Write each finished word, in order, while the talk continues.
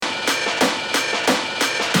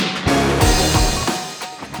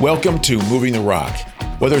Welcome to Moving the Rock.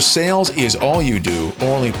 Whether sales is all you do or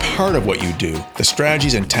only part of what you do, the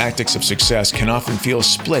strategies and tactics of success can often feel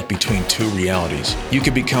split between two realities. You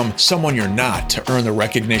can become someone you're not to earn the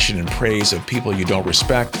recognition and praise of people you don't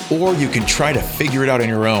respect, or you can try to figure it out on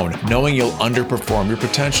your own, knowing you'll underperform your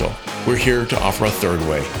potential. We're here to offer a third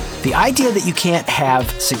way. The idea that you can't have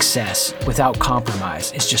success without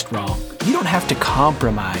compromise is just wrong. You don't have to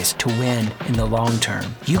compromise to win in the long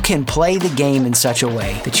term. You can play the game in such a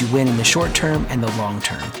way that you win in the short term and the long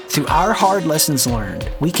term. Through our hard lessons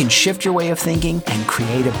learned, we can shift your way of thinking and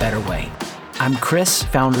create a better way. I'm Chris,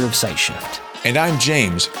 founder of SiteShift. And I'm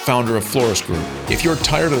James, founder of Florist Group. If you're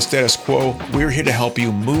tired of the status quo, we're here to help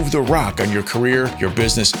you move the rock on your career, your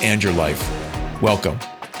business, and your life. Welcome.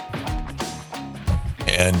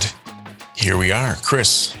 And here we are,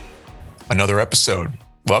 Chris, another episode.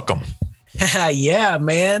 Welcome. Yeah,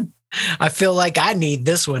 man. I feel like I need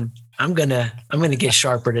this one. I'm gonna get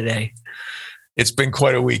sharper today. It's been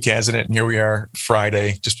quite a week, hasn't it? And here we are,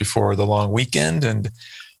 Friday, just before the long weekend, and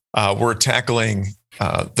we're tackling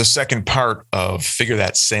the second part of Figure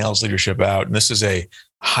That Sales Leadership Out. And this is a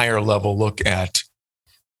higher level look at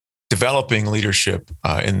developing leadership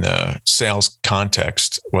in the sales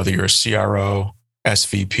context, whether you're a CRO,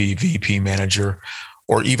 SVP, VP manager,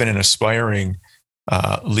 or even an aspiring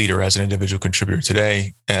leader as an individual contributor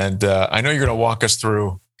today. And I know you're going to walk us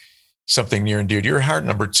through something near and dear to your heart.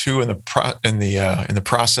 Number two in the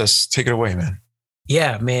process. Take it away, man.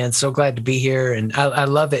 Yeah, man. So glad to be here, and I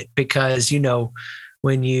love it because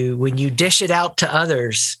when you dish it out to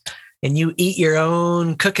others and you eat your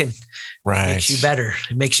own cooking, right, it makes you better.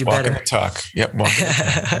 It makes you walking better. The talk. Yep.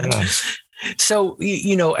 So,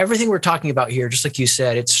 everything we're talking about here, just like you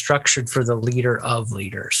said, it's structured for the leader of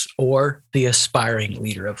leaders or the aspiring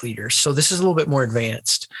leader of leaders. So this is a little bit more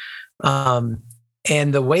advanced.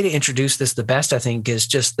 And the way to introduce this the best, I think, is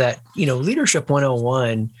just that, Leadership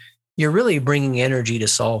 101, you're really bringing energy to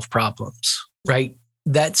solve problems, right?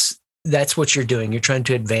 That's what you're doing. You're trying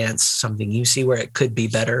to advance something. You see where it could be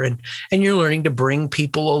better, and you're learning to bring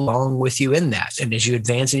people along with you in that. And as you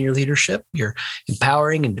advance in your leadership, you're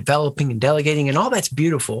empowering and developing and delegating, and all that's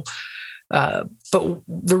beautiful. But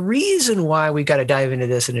the reason why we got to dive into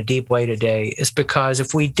this in a deep way today is because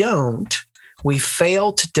if we don't, we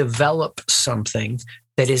fail to develop something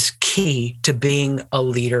that is key to being a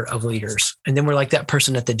leader of leaders. And then we're like that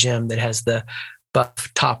person at the gym that has the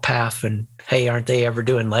buff top half and, hey, aren't they ever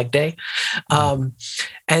doing leg day?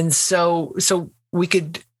 And so we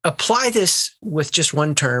could apply this with just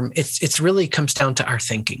one term. It's really comes down to our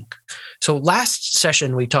thinking. So last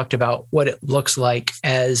session, we talked about what it looks like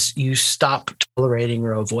as you stop tolerating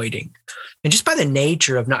or avoiding. And just by the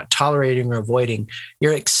nature of not tolerating or avoiding,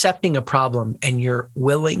 you're accepting a problem and you're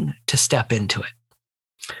willing to step into it.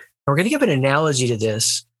 And we're going to give an analogy to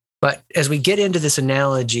this. But as we get into this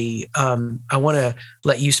analogy, I want to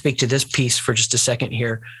let you speak to this piece for just a second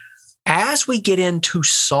here. As we get in to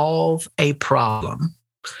solve a problem,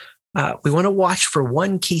 we want to watch for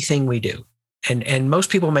one key thing we do. And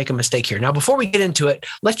most people make a mistake here. Now, before we get into it,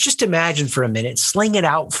 let's just imagine for a minute, sling it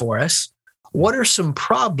out for us. What are some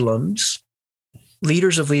problems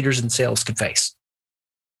leaders of leaders in sales can face?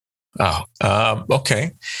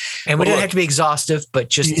 Okay. And we don't have to be exhaustive, but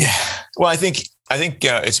just... Yeah. Well, I think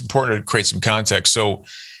it's important to create some context. So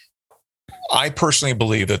I personally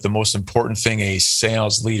believe that the most important thing a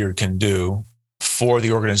sales leader can do for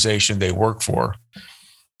the organization they work for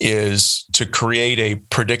is to create a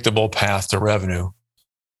predictable path to revenue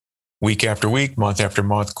week after week, month after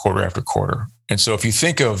month, quarter after quarter. And so if you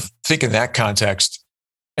think in that context,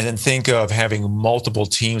 and then think of having multiple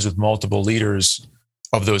teams with multiple leaders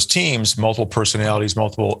of those teams, multiple personalities,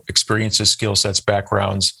 multiple experiences, skill sets,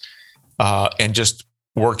 backgrounds, and just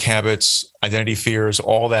work habits, identity fears,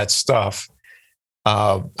 all that stuff.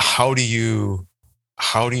 How do you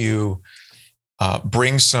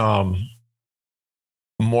bring some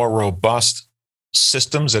more robust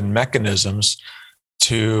systems and mechanisms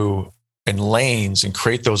and lanes and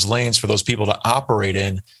create those lanes for those people to operate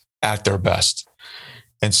in at their best?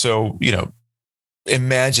 And so,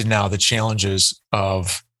 imagine now the challenges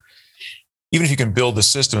of, even if you can build the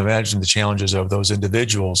system, imagine the challenges of those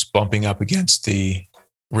individuals bumping up against the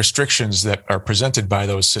restrictions that are presented by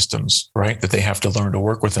those systems, right? That they have to learn to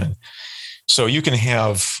work within. So you can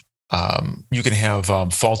have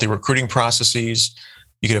faulty recruiting processes.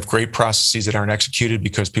 You can have great processes that aren't executed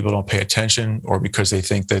because people don't pay attention or because they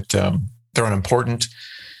think that they're unimportant.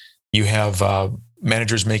 You have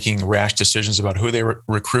managers making rash decisions about who they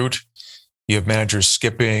recruit. You have managers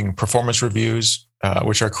skipping performance reviews,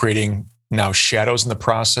 which are creating now shadows in the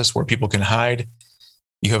process where people can hide.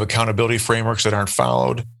 You have accountability frameworks that aren't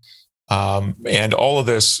followed. And all of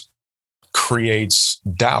this creates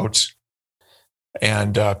doubt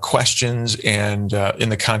and questions, and in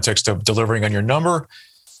the context of delivering on your number.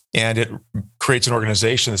 And it creates an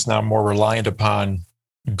organization that's now more reliant upon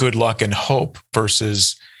good luck and hope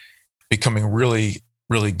versus becoming really,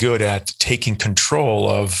 really good at taking control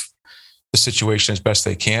of the situation as best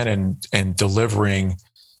they can and delivering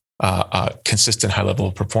a consistent high level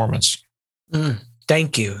of performance.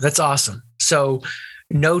 Thank you. That's awesome. So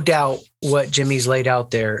no doubt what Jimmy's laid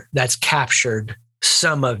out there, that's captured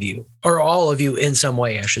some of you, or all of you in some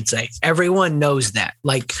way, I should say. Everyone knows that.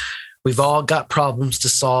 Like, we've all got problems to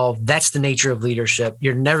solve. That's the nature of leadership.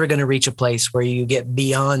 You're never going to reach a place where you get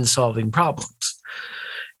beyond solving problems.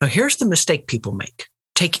 Now, here's the mistake people make.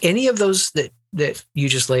 Take any of those that you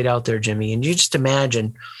just laid out there, Jimmy, and you just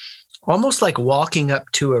imagine almost like walking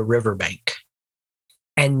up to a riverbank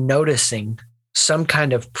and noticing some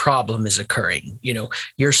kind of problem is occurring. You know,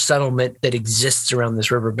 your settlement that exists around this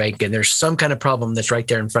riverbank, and there's some kind of problem that's right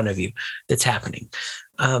there in front of you that's happening.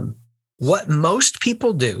 What most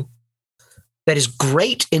people do that is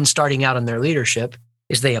great in starting out in their leadership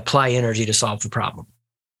is they apply energy to solve the problem.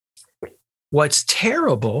 What's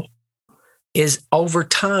terrible is over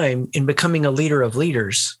time, in becoming a leader of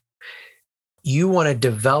leaders, you want to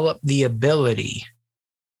develop the ability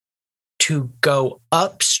to go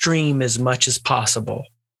upstream as much as possible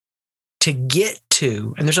to get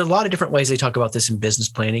to, and there's a lot of different ways they talk about this in business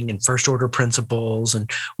planning and first order principles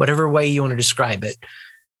and whatever way you want to describe it,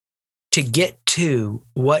 to get to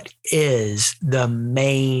what is the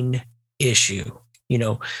main issue. You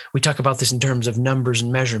know, we talk about this in terms of numbers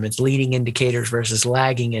and measurements, leading indicators versus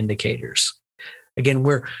lagging indicators. Again,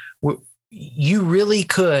 you really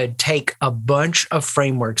could take a bunch of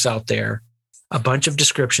frameworks out there, a bunch of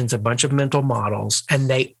descriptions, a bunch of mental models, and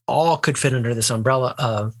they all could fit under this umbrella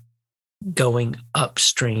of going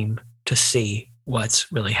upstream to see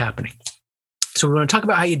what's really happening. So we want to talk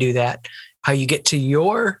about how you do that, how you get to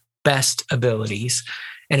your best abilities.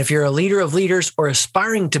 And if you're a leader of leaders or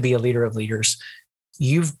aspiring to be a leader of leaders,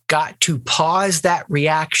 you've got to pause that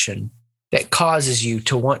reaction that causes you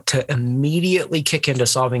to want to immediately kick into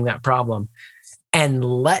solving that problem and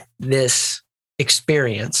let this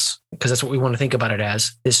experience, because that's what we want to think about it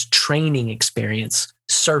as, this training experience,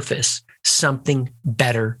 surface something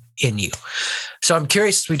better in you. So I'm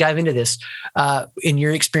curious, as we dive into this, in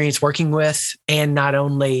your experience working with, and not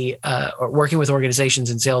only working with organizations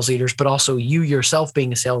and sales leaders, but also you yourself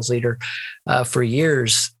being a sales leader for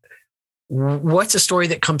years, what's a story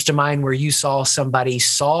that comes to mind where you saw somebody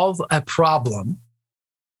solve a problem,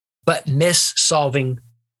 but miss solving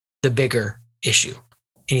the bigger issue?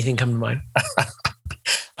 Anything come to mind?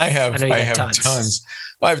 I have tons.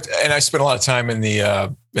 And I spent a lot of time in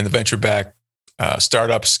the venture-backed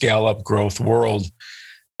startup, scale-up, growth world.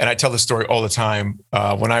 And I tell this story all the time.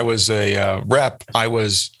 When I was a rep, I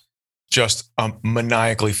was just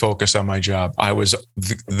maniacally focused on my job. I was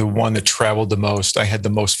the one that traveled the most. I had the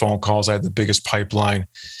most phone calls. I had the biggest pipeline.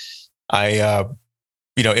 In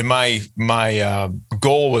my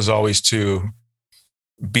goal was always to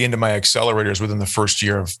be into my accelerators within the first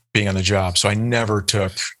year of being on the job. So I never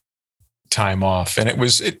took time off, and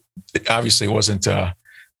it obviously wasn't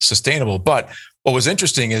sustainable. But what was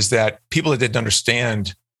interesting is that people that didn't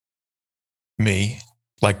understand me,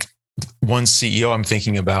 like one CEO I'm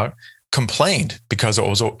thinking about, complained because I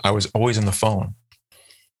was always on the phone,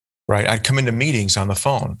 right? I'd come into meetings on the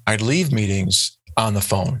phone. I'd leave meetings on the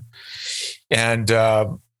phone. And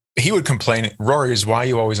he would complain, Rory, why are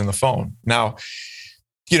you always on the phone? Now,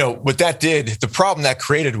 what that did, the problem that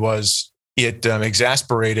created was it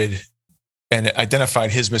exasperated and it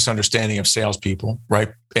identified his misunderstanding of salespeople,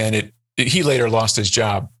 right? And he later lost his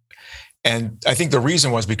job. And I think the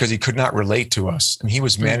reason was because he could not relate to us. And he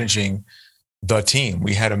was managing the team.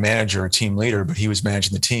 We had a manager, a team leader, but he was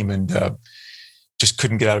managing the team and just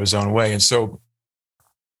couldn't get out of his own way. And so,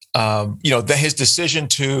 his decision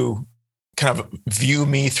to kind of view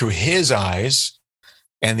me through his eyes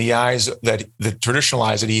and the traditional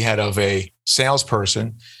eyes that he had of a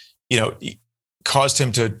salesperson, caused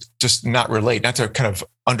him to just not relate, not to kind of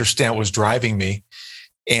understand what was driving me.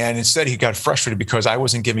 And instead he got frustrated because I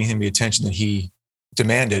wasn't giving him the attention that he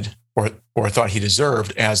demanded or thought he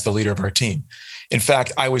deserved as the leader of our team. In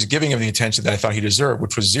fact, I was giving him the attention that I thought he deserved,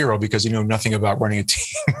 which was zero because he knew nothing about running a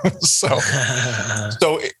team. So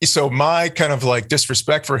my kind of like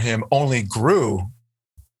disrespect for him only grew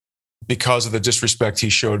because of the disrespect he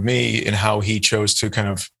showed me and how he chose to kind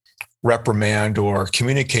of reprimand or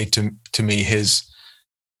communicate to me his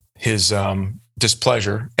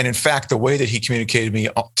displeasure. And in fact, the way that he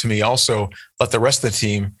communicated to me also let the rest of the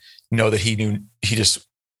team know that he just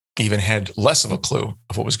even had less of a clue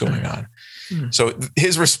of what was going on. So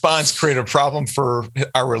his response created a problem for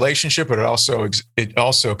our relationship, but it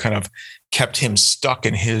also kind of kept him stuck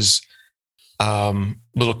in his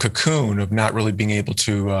little cocoon of not really being able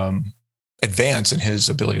to advance in his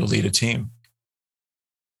ability to lead a team.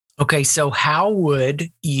 Okay, so how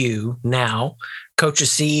would you now coach a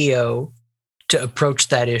CEO to approach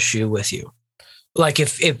that issue with you? Like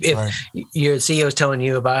if right. Your CEO is telling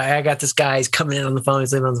you about, I got this guy, he's coming in on the phone,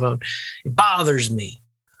 he's leaving on the phone, it bothers me.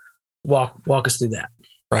 Walk us through that.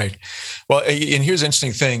 Right. Well, and here's the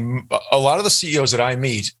interesting thing. A lot of the CEOs that I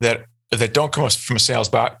meet that don't come from a sales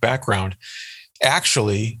background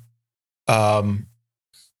actually don't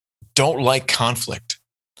like conflict.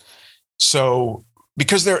 So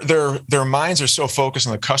because their minds are so focused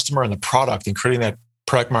on the customer and the product and creating that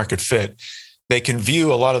product market fit, they can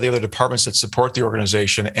view a lot of the other departments that support the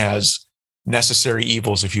organization as necessary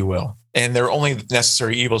evils, if you will. And they're only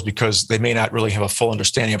necessary evils because they may not really have a full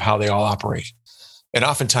understanding of how they all operate. And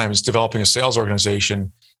oftentimes developing a sales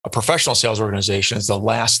organization, a professional sales organization, is the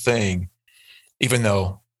last thing, even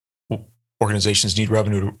though organizations need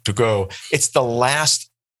revenue to go, it's the last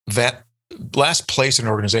place in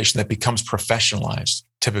an organization that becomes professionalized,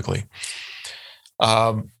 typically.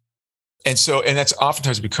 And that's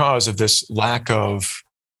oftentimes because of this lack of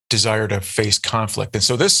desire to face conflict. And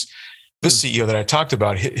so this CEO that I talked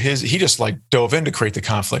about, he just like dove in to create the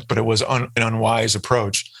conflict, but it was an unwise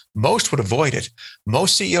approach. Most would avoid it.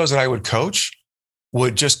 Most CEOs that I would coach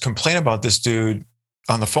would just complain about this dude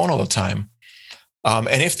on the phone all the time.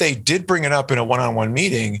 And if they did bring it up in a one-on-one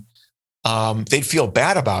meeting, they'd feel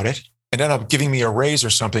bad about it and end up giving me a raise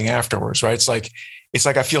or something afterwards, right? It's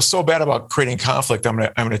like I feel so bad about creating conflict. I'm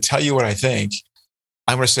gonna tell you what I think.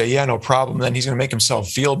 I'm gonna say, yeah, no problem. Then he's gonna make himself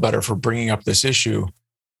feel better for bringing up this issue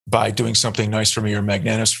by doing something nice for me or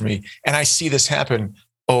magnanimous for me. And I see this happen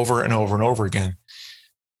over and over and over again.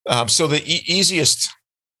 So the easiest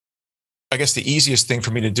thing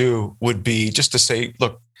for me to do would be just to say,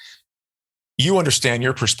 look, you understand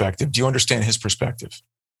your perspective. Do you understand his perspective?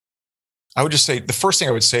 I would just say, the first thing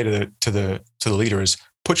I would say to the leader is,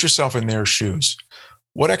 put yourself in their shoes.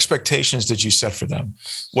 What expectations did you set for them?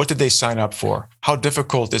 What did they sign up for? How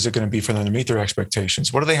difficult is it going to be for them to meet their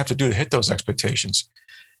expectations? What do they have to do to hit those expectations?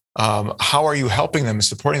 How are you helping them and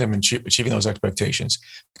supporting them in achieving those expectations?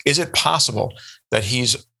 Is it possible that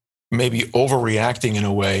he's maybe overreacting in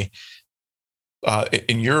a way,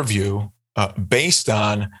 in your view, based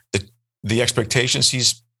on the expectations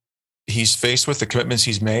he's faced with, the commitments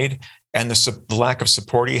he's made, and the lack of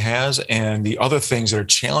support he has, and the other things that are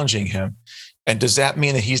challenging him? And does that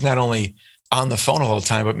mean that he's not only on the phone all the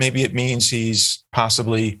time, but maybe it means he's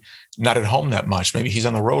possibly not at home that much? Maybe he's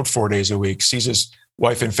on the road 4 days a week, sees his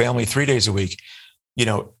wife and family 3 days a week.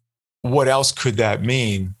 What else could that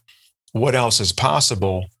mean? What else is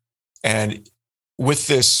possible? And with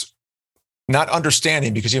this, not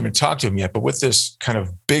understanding because you haven't talked to him yet, but with this kind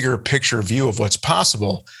of bigger picture view of what's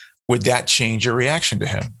possible, would that change your reaction to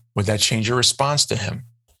him? Would that change your response to him?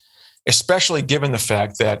 Especially given the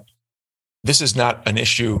fact that this is not an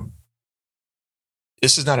issue.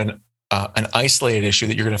 This is not an isolated issue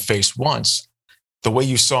that you're going to face once. The way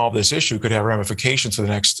you solve this issue could have ramifications for the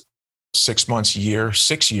next 6 months, year,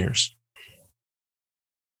 6 years.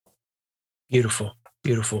 Beautiful.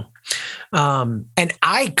 And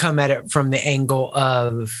I come at it from the angle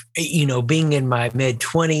of, being in my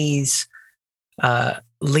mid-20s,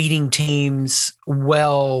 leading teams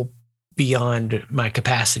well beyond my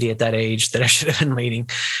capacity at that age that I should have been leading.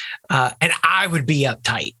 And I would be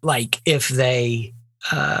uptight, like if they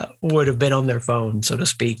would have been on their phone, so to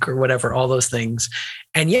speak, or whatever, all those things.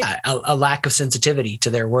 And yeah, a lack of sensitivity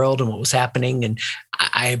to their world and what was happening. And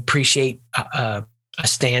I appreciate a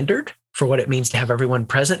standard for what it means to have everyone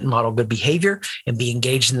present and model good behavior and be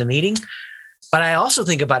engaged in the meeting. But I also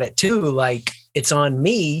think about it too, like it's on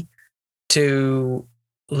me to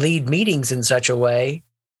lead meetings in such a way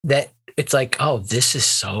that it's like, oh, this is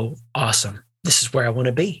so awesome. This is where I want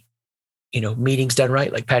to be. Meetings done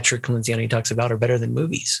right, like Patrick Lencioni talks about, are better than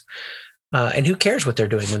movies. And who cares what they're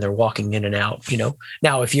doing when they're walking in and out?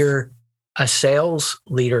 Now, if you're a sales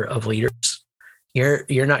leader of leaders,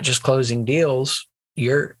 you're not just closing deals,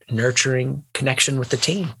 you're nurturing connection with the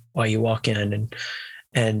team while you walk in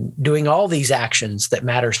and doing all these actions that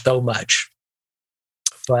matter so much.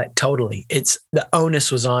 But totally, it's the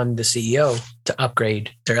onus was on the CEO to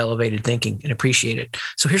upgrade their elevated thinking and appreciate it.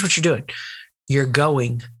 So here's what you're doing. You're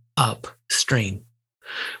going upstream.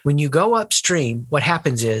 When you go upstream, what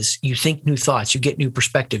happens is you think new thoughts, you get new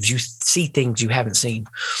perspectives, you see things you haven't seen.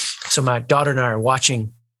 So my daughter and I are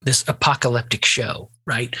watching this apocalyptic show,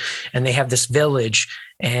 right? And they have this village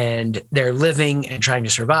and they're living and trying to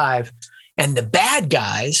survive. And the bad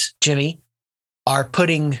guys, Jimmy, are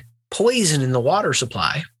putting poison in the water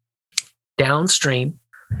supply downstream.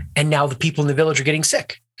 And now the people in the village are getting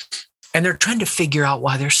sick. And they're trying to figure out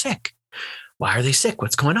why they're sick. Why are they sick?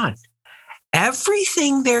 What's going on?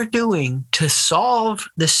 Everything they're doing to solve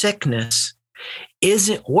the sickness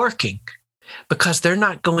isn't working because they're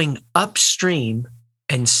not going upstream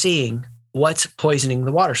and seeing what's poisoning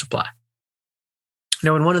the water supply.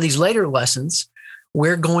 Now, in one of these later lessons,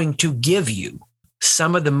 we're going to give you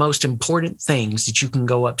some of the most important things that you can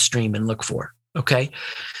go upstream and look for. Okay.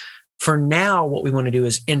 For now, what we want to do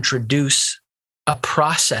is introduce a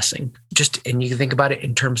processing, and you can think about it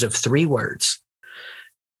in terms of 3 words.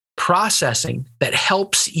 Processing that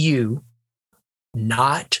helps you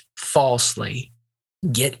not falsely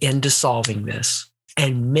get into solving this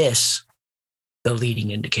and miss the leading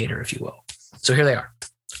indicator, if you will. So here they are.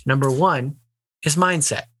 Number 1 is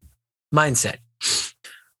mindset. Mindset.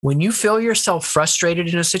 When you feel yourself frustrated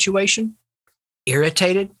in a situation,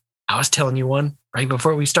 irritated, I was telling you one right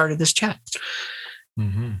before we started this chat.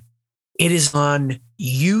 Mm-hmm. It is on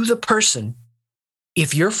you, the person.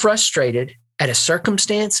 If you're frustrated at a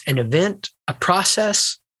circumstance, an event, a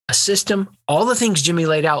process, a system, all the things Jimmy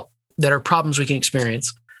laid out that are problems we can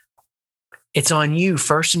experience, it's on you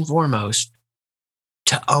first and foremost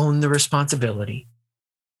to own the responsibility.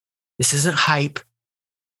 This isn't hype.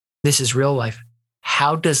 This is real life.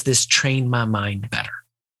 How does this train my mind better?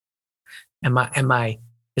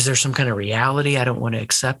 Is there some kind of reality I don't want to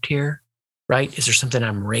accept here? Right? Is there something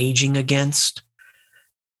I'm raging against?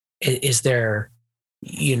 Is there,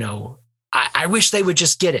 I wish they would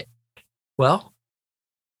just get it. Well,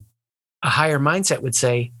 a higher mindset would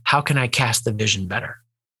say, how can I cast the vision better?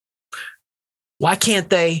 Why can't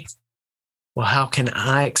they? Well, how can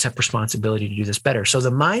I accept responsibility to do this better? So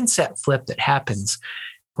the mindset flip that happens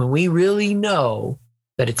when we really know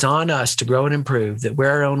that it's on us to grow and improve, that we're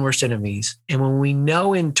our own worst enemies, and when we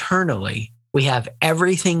know internally we have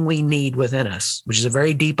everything we need within us, which is a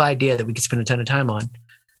very deep idea that we could spend a ton of time on,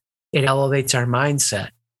 it elevates our mindset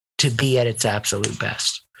to be at its absolute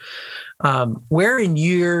best. Where in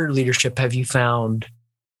your leadership have you found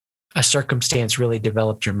a circumstance really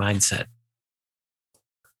developed your mindset,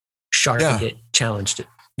 sharpened it, challenged it?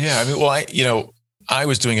 Yeah, I mean, well, I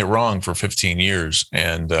was doing it wrong for 15 years.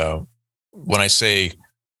 And when I say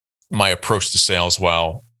my approach to sales,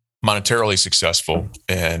 while monetarily successful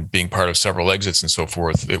and being part of several exits and so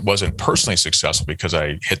forth, it wasn't personally successful because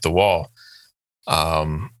I hit the wall.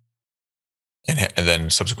 And then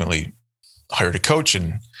subsequently hired a coach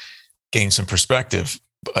and gained some perspective.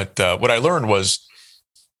 But what I learned was,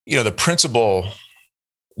 the principal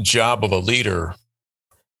job of a leader,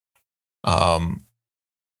 I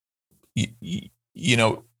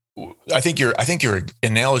think your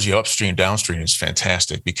analogy upstream, downstream is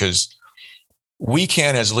fantastic, because we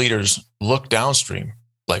can, as leaders, look downstream,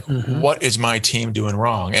 like, what is my team doing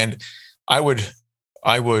wrong? And I would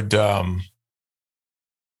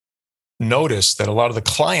notice that a lot of the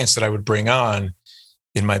clients that I would bring on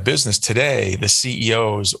in my business today, the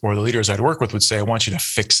CEOs or the leaders I'd work with would say, I want you to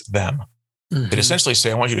fix them. They'd essentially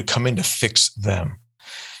say, I want you to come in to fix them.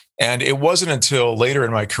 And it wasn't until later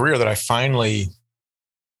in my career that I finally,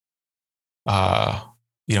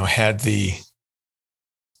 had the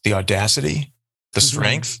audacity, the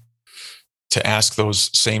strength to ask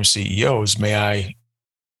those same CEOs, may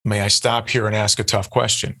I stop here and ask a tough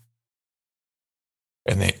question?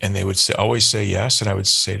 And they would always say yes. And I would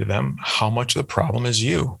say to them, how much of the problem is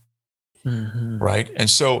you? Right. And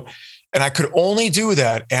I could only do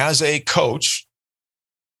that as a coach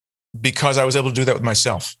because I was able to do that with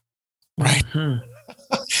myself. Right.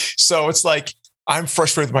 So it's like, I'm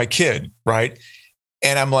frustrated with my kid. Right.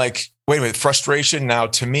 And I'm like, wait a minute, frustration now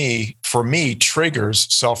for me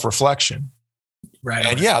triggers self-reflection. Right.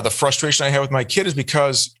 And the frustration I have with my kid is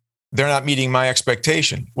because they're not meeting my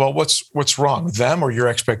expectation. Well, what's wrong, them or your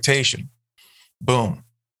expectation? Boom.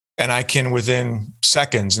 And I can, within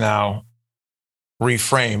seconds now,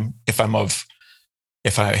 reframe if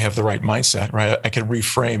I have the right mindset, right? I can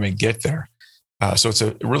reframe and get there. So it's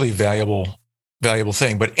a really valuable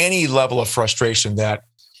thing. But any level of frustration that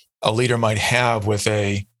a leader might have with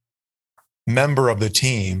a member of the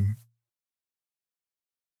team,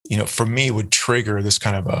 for me, would trigger this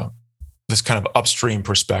kind of upstream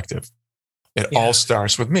perspective. It all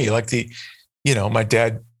starts with me. Like my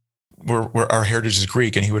dad, our heritage is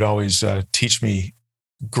Greek, and he would always teach me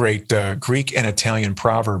great Greek and Italian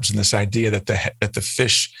proverbs, and this idea that the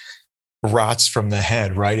fish rots from the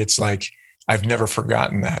head, right? It's like, I've never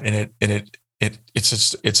forgotten that. And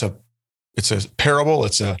it's a parable.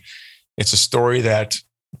 It's a story that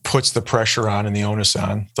puts the pressure on and the onus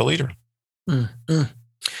on the leader. Mm-hmm.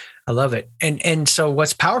 I love it. And so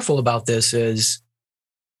what's powerful about this is,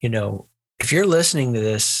 if you're listening to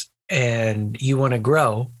this and you want to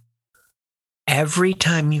grow, every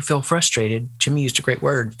time you feel frustrated, Jimmy used a great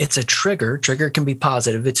word. It's a trigger. Trigger can be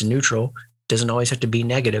positive. It's a neutral. Doesn't always have to be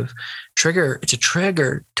negative. It's a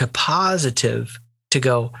trigger to positive to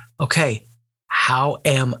go, okay, how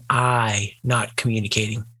am I not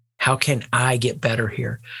communicating? How can I get better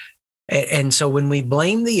here? And so when we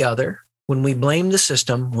blame the other, when we blame the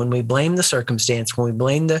system, when we blame the circumstance, when we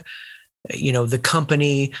blame the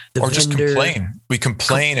company, the vendor. Just complain. We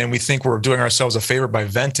complain and we think we're doing ourselves a favor by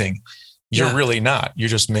venting. You're really not. You're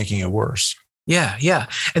just making it worse. Yeah. Yeah.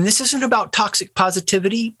 And this isn't about toxic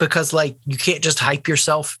positivity, because you can't just hype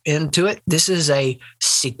yourself into it. This is a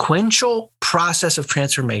sequential process of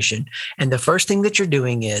transformation. And the first thing that you're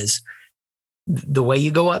doing is the way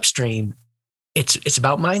you go upstream. It's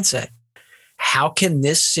about mindset. How can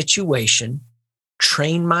this situation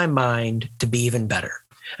train my mind to be even better?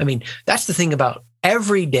 I mean, that's the thing about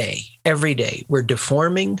every day, we're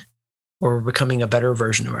deforming or we're becoming a better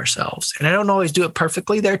version of ourselves. And I don't always do it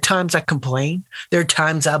perfectly. There are times I complain. There are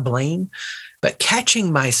times I blame, but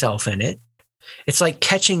catching myself in it, it's like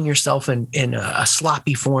catching yourself in a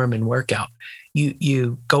sloppy form in workout.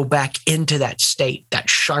 You go back into that state, that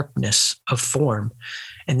sharpness of form,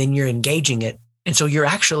 and then you're engaging it. And so you're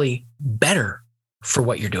actually better for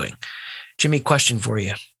what you're doing. Jimmy, question for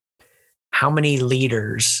you. How many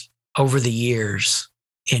leaders over the years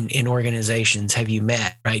in organizations have you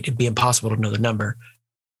met, right? It'd be impossible to know the number,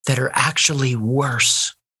 that are actually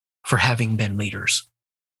worse for having been leaders,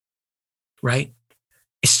 right?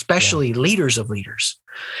 Especially leaders of leaders,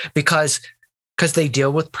 because they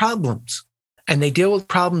deal with problems, and they deal with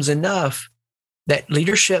problems enough that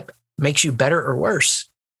leadership makes you better or worse.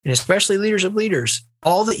 And especially leaders of leaders,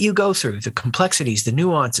 all that you go through, the complexities, the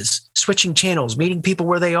nuances, switching channels, meeting people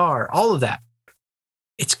where they are, all of that,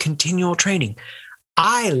 it's continual training.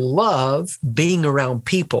 I love being around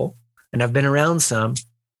people, and I've been around some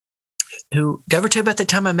who, did I ever tell you about the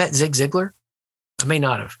time I met Zig Ziglar? I may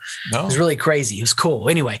not have. No. It was really crazy. It was cool.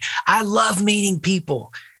 Anyway, I love meeting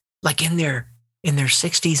people like in their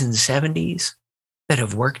 60s and 70s that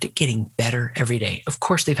have worked at getting better every day. Of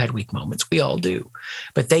course, they've had weak moments. We all do.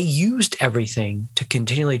 But they used everything to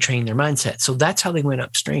continually train their mindset. So that's how they went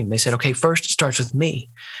upstream. They said, okay, first it starts with me.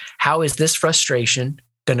 How is this frustration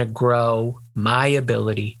going to grow my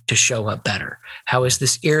ability to show up better? How is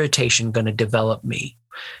this irritation going to develop me?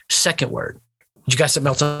 Second word. You got something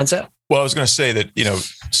else on mindset? Well, I was going to say that,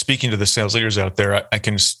 speaking to the sales leaders out there, I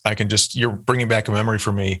can just, you're bringing back a memory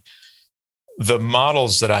for me. The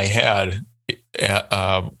models that I had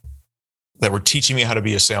that were teaching me how to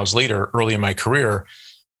be a sales leader early in my career,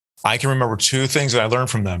 I can remember two things that I learned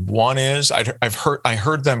from them. One is I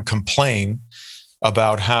heard them complain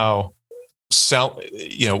about how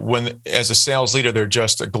when as a sales leader, they're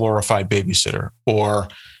just a glorified babysitter or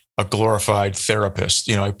a glorified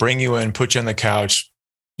therapist. I bring you in, put you on the couch,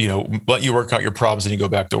 let you work out your problems, and you go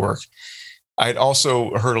back to work. I'd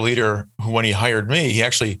also heard a leader who, when he hired me, he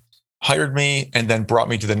actually hired me and then brought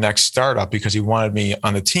me to the next startup because he wanted me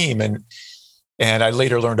on the team. And I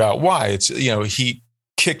later learned out why. It's, he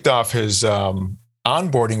kicked off his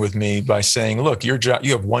onboarding with me by saying, look, your job,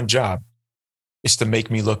 you have one job, is to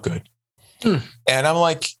make me look good. And I'm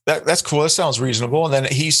like, that's cool. That sounds reasonable. And then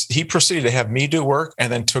he proceeded to have me do work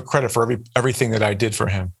and then took credit for everything that I did for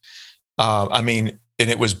him. And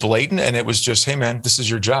it was blatant, and it was just, hey man, this is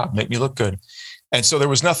your job. Make me look good. And so there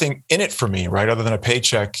was nothing in it for me, right? Other than a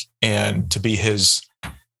paycheck and to be his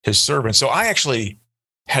servant. So I actually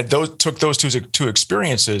took those two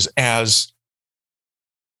experiences as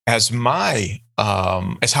my,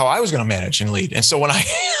 as how I was going to manage and lead. And so when I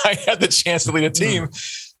had the chance to lead a team,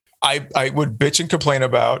 I would bitch and complain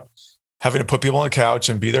about having to put people on the couch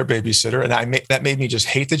and be their babysitter. And that made me just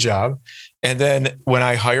hate the job. And then when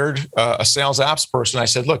I hired a sales apps person, I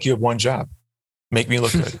said, look, you have one job, make me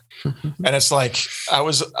look good. And it's like, I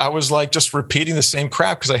was like just repeating the same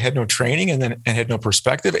crap because I had no training and had no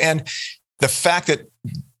perspective. And the fact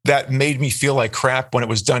that made me feel like crap when it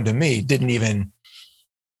was done to me didn't even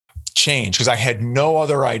change because I had no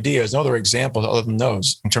other ideas, no other examples other than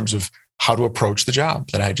those in terms of how to approach the job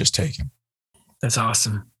that I had just taken. That's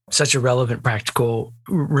awesome. Such a relevant, practical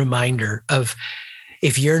reminder of,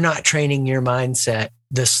 if you're not training your mindset,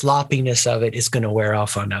 the sloppiness of it is going to wear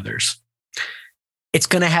off on others. it's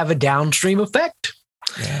going to have a downstream effect.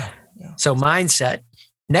 Yeah. So mindset.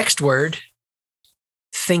 Next word,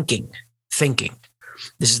 thinking. Thinking.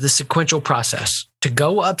 This is the sequential process. To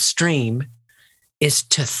go upstream is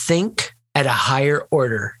to think at a higher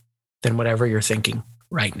order than whatever you're thinking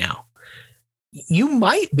right now. You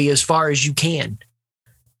might be as far as you can,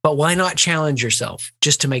 but why not challenge yourself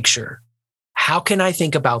just to make sure? How can I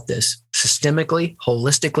think about this systemically,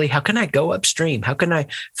 holistically? How can I go upstream? How can I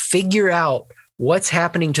figure out what's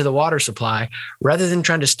happening to the water supply rather than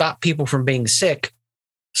trying to stop people from being sick,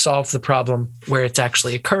 solve the problem where it's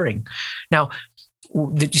actually occurring? Now,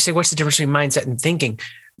 did you say, what's the difference between mindset and thinking?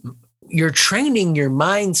 You're training your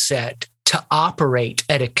mindset to operate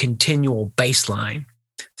at a continual baseline.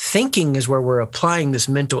 Thinking is where we're applying this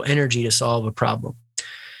mental energy to solve a problem.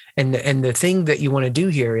 And the thing that you want to do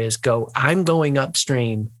here is I'm going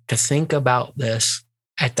upstream to think about this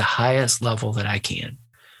at the highest level that I can.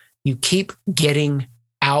 You keep getting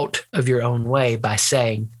out of your own way by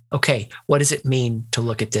saying, okay, what does it mean to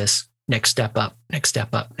look at this? Next step up, next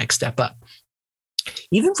step up, next step up.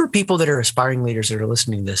 Even for people that are aspiring leaders that are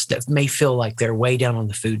listening to this, that may feel like they're way down on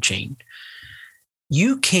the food chain,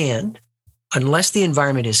 you can, unless the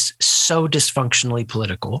environment is so dysfunctionally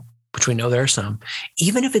political, which we know there are some,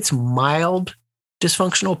 even if it's mild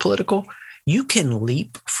dysfunctional political, you can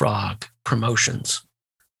leapfrog promotions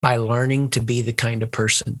by learning to be the kind of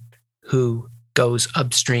person who goes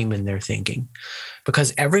upstream in their thinking,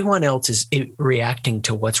 because everyone else is reacting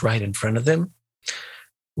to what's right in front of them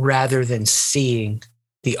rather than seeing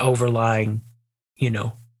the overlying,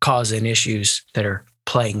 cause and issues that are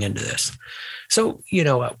playing into this. So,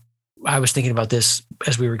 I was thinking about this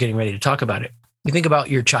as we were getting ready to talk about it. You think about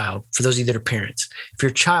your child, for those of you that are parents. If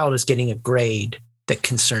your child is getting a grade that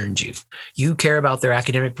concerns you, you care about their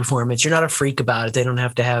academic performance. You're not a freak about it. They don't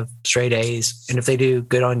have to have straight A's. And if they do,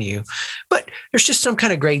 good on you. But there's just some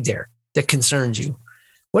kind of grade there that concerns you.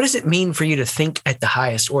 What does it mean for you to think at the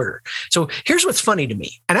highest order? So here's what's funny to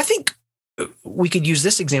me. And I think we could use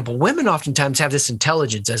this example. Women oftentimes have this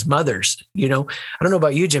intelligence as mothers. I don't know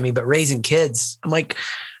about you, Jimmy, but raising kids, I'm like,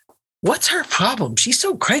 what's her problem? She's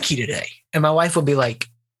so cranky today. And my wife will be like,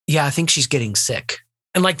 yeah, I think she's getting sick.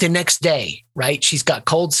 And like the next day, right, she's got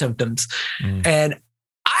cold symptoms. And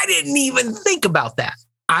I didn't even think about that.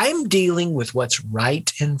 I'm dealing with what's right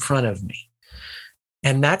in front of me.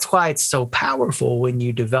 And that's why it's so powerful when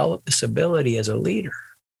you develop this ability as a leader.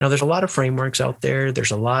 Now, there's a lot of frameworks out there.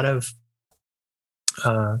 There's a lot of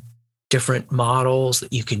different models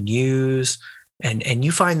that you can use. And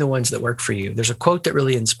you find the ones that work for you. There's a quote that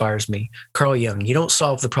really inspires me. Carl Jung, you don't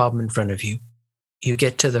solve the problem in front of you. You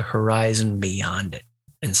get to the horizon beyond it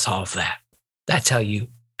and solve that. That's how you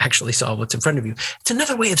actually solve what's in front of you. It's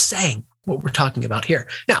another way of saying what we're talking about here.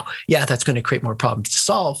 Now, yeah, that's going to create more problems to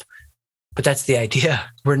solve, but that's the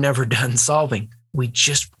idea. We're never done solving. We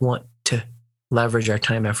just want to leverage our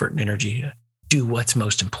time, effort, and energy to do what's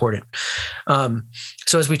most important.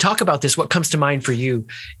 So as we talk about this, what comes to mind for you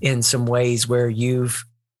in some ways where you've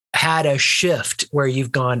had a shift, where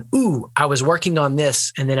you've gone, ooh, I was working on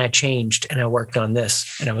this and then I changed and I worked on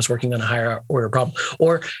this and I was working on a higher order problem,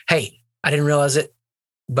 or, hey, I didn't realize it,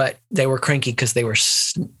 but they were cranky because they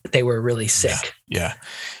were really sick. Yeah.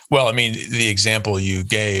 Well, I mean, the example you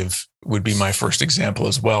gave would be my first example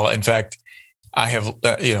as well. In fact, I have,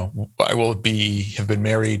 I will have been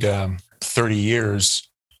married 30 years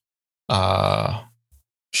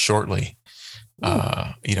shortly,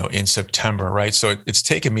 in September, right? So it's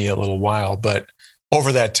taken me a little while, but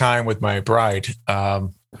over that time with my bride, I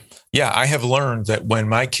have learned that when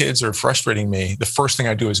my kids are frustrating me, the first thing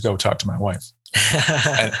I do is go talk to my wife.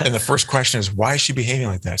 and the first question is, why is she behaving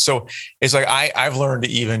like that? So it's like, I've learned to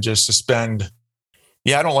even just suspend.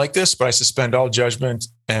 Yeah, I don't like this, but I suspend all judgment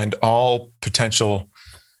and all potential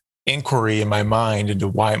inquiry in my mind into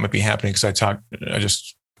why it might be happening. Because I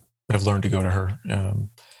just have learned to go to her.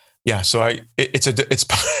 So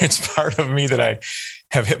it's part of me that I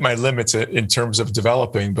have hit my limits in terms of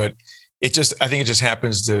developing, but I think it just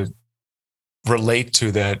happens to relate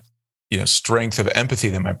to that, strength of empathy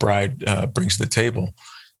that my bride brings to the table.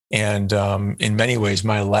 And in many ways,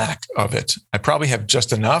 my lack of it. I probably have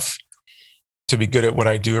just enough to be good at what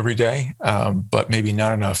I do every day, but maybe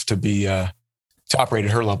not enough to be to operate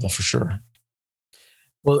at her level for sure.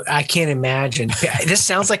 Well, I can't imagine. This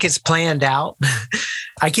sounds like it's planned out.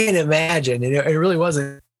 I can't imagine. It really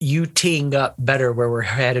wasn't. You teeing up better where we're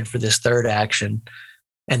headed for this third action.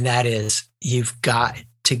 And that is, you've got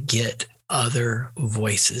to get other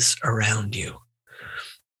voices around you.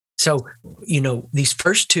 So, these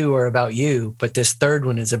first two are about you, but this third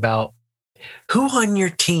one is about who on your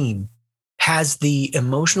team has the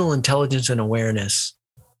emotional intelligence and awareness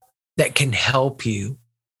that can help you,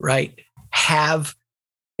 right, have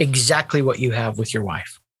exactly what you have with your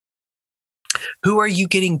wife? Who are you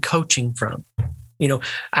getting coaching from?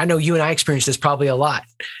 I know you and I experience this probably a lot.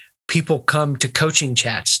 People come to coaching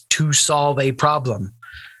chats to solve a problem.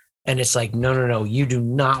 And it's like, no, you do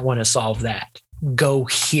not want to solve that. Go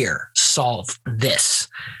here, solve this,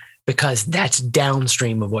 because that's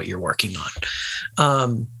downstream of what you're working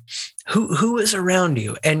on. Who is around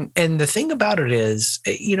you? And the thing about it is,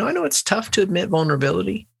 I know it's tough to admit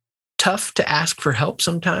vulnerability, tough to ask for help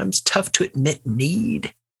sometimes, tough to admit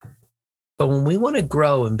need. But when we want to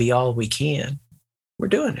grow and be all we can, we're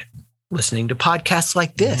doing it. Listening to podcasts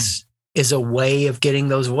like this is a way of getting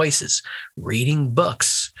those voices, reading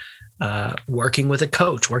books, working with a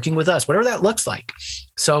coach, working with us, whatever that looks like.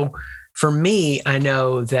 So for me, I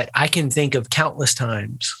know that I can think of countless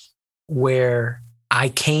times where I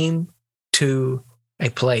came to a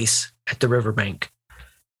place at the riverbank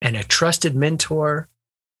and a trusted mentor,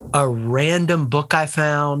 a random book I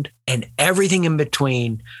found, and everything in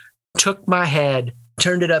between took my head,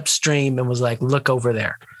 turned it upstream, and was like, look over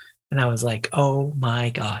there. And I was like, oh my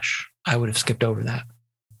gosh, I would have skipped over that.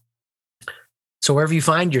 So wherever you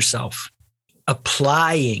find yourself,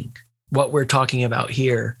 applying what we're talking about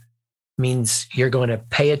here means you're going to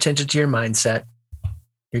pay attention to your mindset.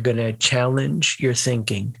 You're going to challenge your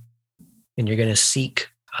thinking, and you're going to seek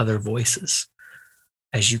other voices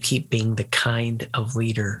as you keep being the kind of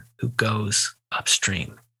leader who goes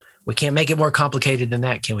upstream. We can't make it more complicated than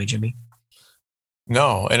that, can we, Jimmy?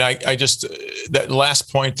 No. And I just, that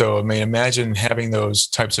last point though, I mean, imagine having those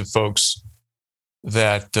types of folks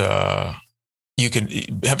that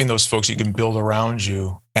having those folks you can build around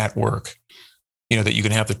you at work, that you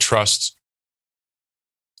can have the trust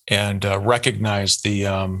and recognize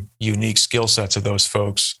the unique skill sets of those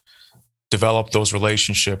folks, develop those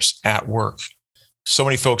relationships at work. So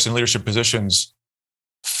many folks in leadership positions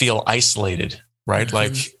feel isolated, right? Mm-hmm.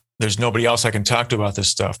 Like there's nobody else I can talk to about this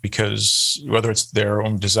stuff, because whether it's their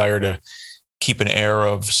own desire to keep an air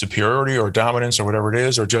of superiority or dominance or whatever it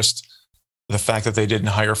is, or just the fact that they didn't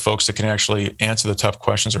hire folks that can actually answer the tough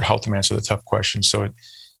questions or help them answer the tough questions. So,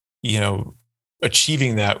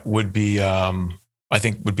 achieving that would be, I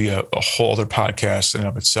think would be a whole other podcast in and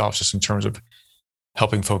of itself, just in terms of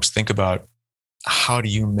helping folks think about how do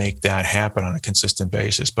you make that happen on a consistent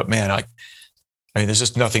basis. But man, I mean, there's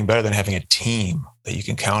just nothing better than having a team that you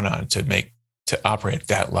can count on to operate at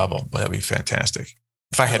that level. But that'd be fantastic.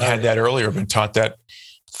 If I had had that earlier, been taught that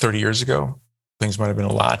 30 years ago, things might have been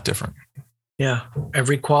a lot different. Yeah.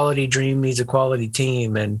 Every quality dream needs a quality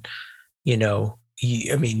team. And,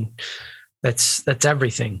 that's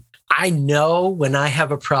everything. I know when I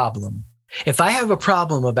have a problem, if I have a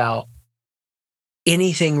problem about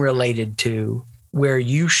anything related to where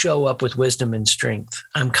you show up with wisdom and strength,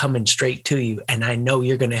 I'm coming straight to you. And I know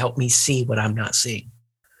you're going to help me see what I'm not seeing.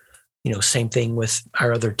 Same thing with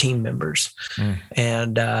our other team members.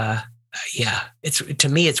 And to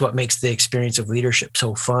me, it's what makes the experience of leadership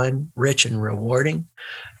so fun, rich, and rewarding.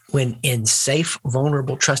 When in safe,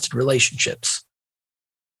 vulnerable, trusted relationships,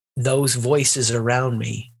 those voices around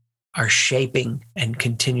me are shaping and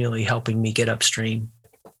continually helping me get upstream.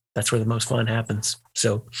 That's where the most fun happens.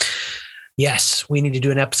 So yes, we need to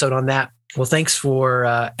do an episode on that. Well, thanks for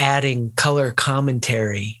adding color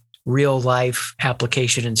commentary, real life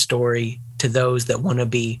application and story to those that want to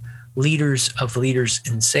be leaders of leaders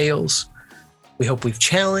in sales. We hope we've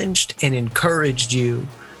challenged and encouraged you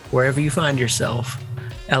wherever you find yourself.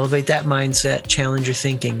 Elevate that mindset, challenge your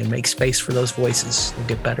thinking, and make space for those voices. We'll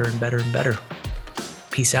get better and better and better.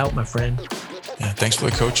 Peace out, my friend. Yeah, thanks for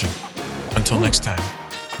the coaching. Until next time.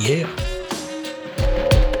 Yeah.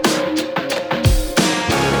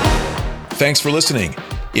 Thanks for listening.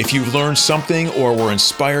 If you've learned something or were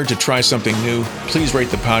inspired to try something new, please rate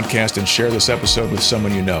the podcast and share this episode with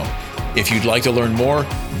someone you know. If you'd like to learn more,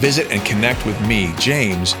 visit and connect with me,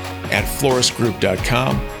 James, at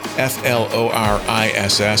florisgroup.com,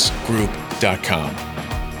 FLORISS group.com.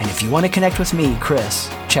 And if you want to connect with me, Chris,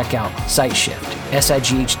 check out SightShift,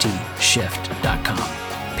 SIGHT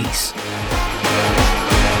shift.com. Peace.